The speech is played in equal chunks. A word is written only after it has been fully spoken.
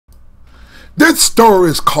This story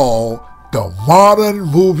is called The Modern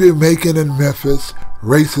Movie Making in Memphis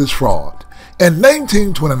Racist Fraud. In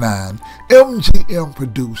 1929, MGM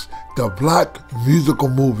produced the black musical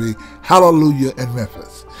movie Hallelujah in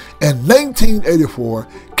Memphis. In 1984,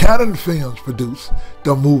 Cannon Films produced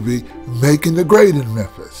the movie Making the Grade in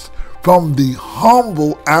Memphis. From the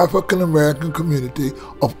humble African American community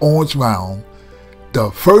of Orange Mound,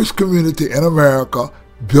 the first community in America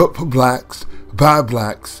built for blacks by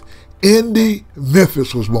blacks, Indy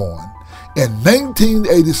Memphis was born. In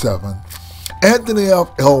 1987, Anthony F.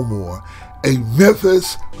 Elmore, a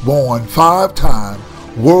Memphis-born five-time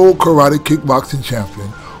world karate kickboxing champion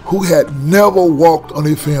who had never walked on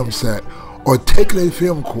a film set or taken a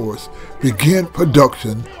film course, began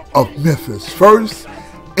production of Memphis' first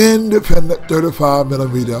independent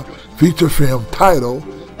 35mm feature film titled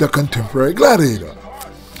The Contemporary Gladiator.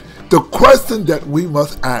 The question that we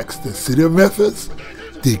must ask the city of Memphis,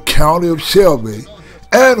 the county of Shelby,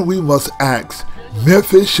 and we must ask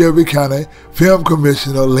Memphis-Shelby County Film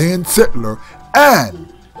Commissioner Linn Sitler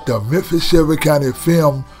and the Memphis-Shelby County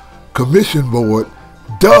Film Commission Board,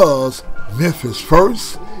 does Memphis'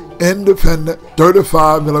 first independent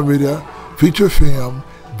 35mm feature film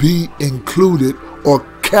be included or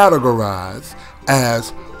categorized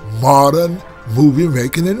as modern movie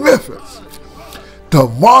making in Memphis? The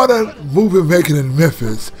modern movie making in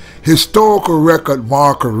Memphis historical record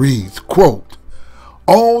marker reads, quote,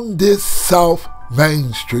 "On this South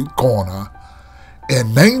Main Street corner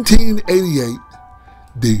in 1988,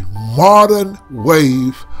 the modern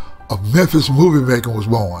wave of Memphis movie making was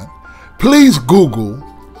born." Please Google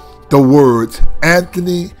the words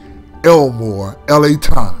Anthony Elmore, LA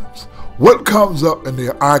Times. What comes up in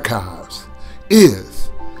their archives is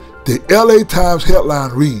the LA Times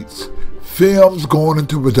headline reads, "Films going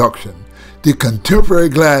into production. The Contemporary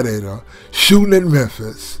Gladiator shooting in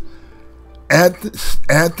Memphis.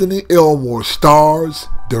 Anthony Elmore stars,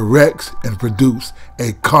 directs, and produces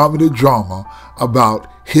a comedy drama about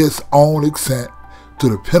his own ascent to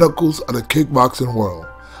the pinnacles of the kickboxing world.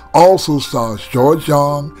 Also stars George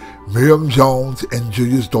Young, Miriam Jones, and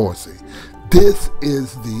Julius Dorsey." This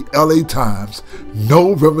is the LA Times,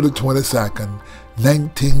 November the 22nd,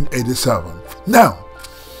 1987. Now,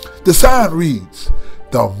 the sign reads,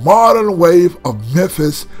 "The modern wave of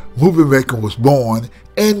Memphis movie making was born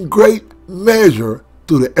in great measure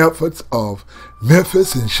through the efforts of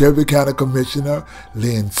Memphis and Shelby County Commissioner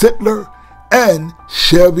Linn Sitler and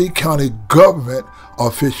Shelby County government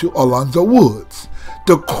official Alonzo Woods."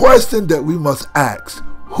 The question that we must ask,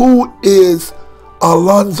 who is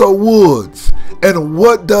Alonzo Woods and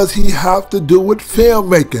what does he have to do with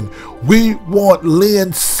filmmaking? We want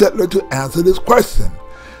Linn Sitler to answer this question.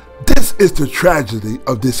 This is the tragedy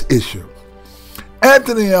of this issue.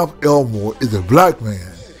 Anthony F. Elmore is a black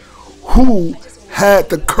man who had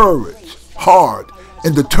the courage, heart,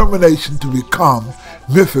 and determination to become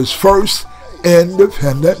Memphis' first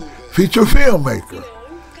independent feature filmmaker.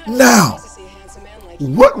 Now,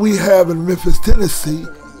 what we have in Memphis, Tennessee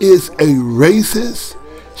is a racist,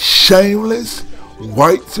 shameless,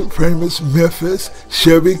 white supremacist Memphis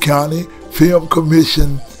Shelby County Film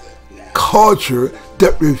Commission culture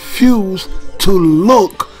that refuse to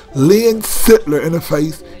look Linn Sitler in the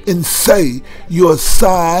face and say your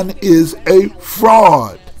sign is a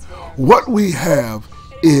fraud. What we have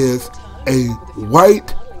is a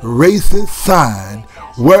white racist sign,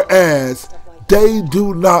 whereas they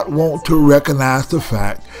do not want to recognize the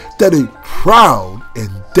fact that a proud and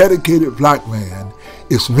dedicated black man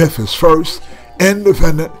is Memphis' first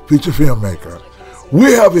independent feature filmmaker.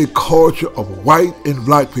 We have a culture of white and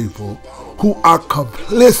black people who are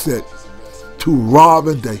complicit to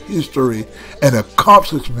robbing the history and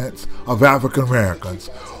accomplishments of African Americans,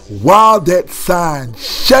 while that sign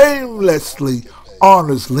shamelessly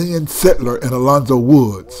honors Linn Sitler and Alonzo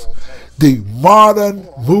Woods. The modern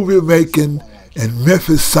movie making and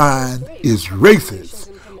Memphis sign is racist,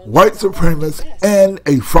 white supremacist, and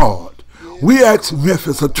a fraud. We asked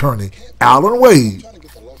Memphis attorney Alan Wade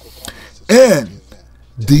and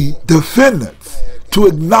the defendants to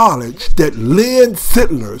acknowledge that Linn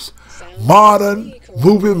Sitler's modern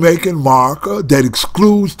movie making marker that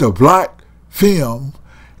excludes the black film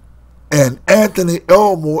and Anthony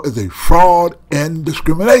Elmore is a fraud and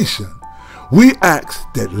discrimination. We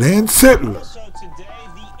asked that Linn Sitler's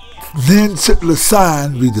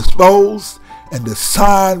sign be disposed and the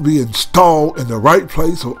sign be installed in the right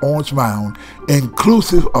place of Orange Mound,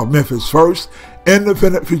 inclusive of Memphis' first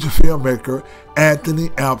independent feature filmmaker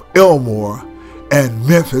Anthony F. Elmore and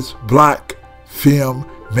Memphis black film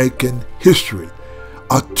making history.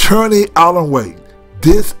 Attorney Alan Wade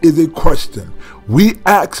This is a question we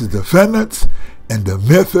ask the defendants and the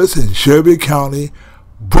Memphis and Shelby County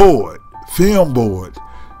Film Board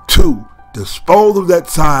to dispose of that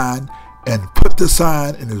sign and put the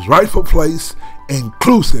sign in its rightful place,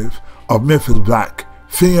 inclusive of Memphis Black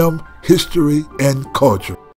film, history, and culture.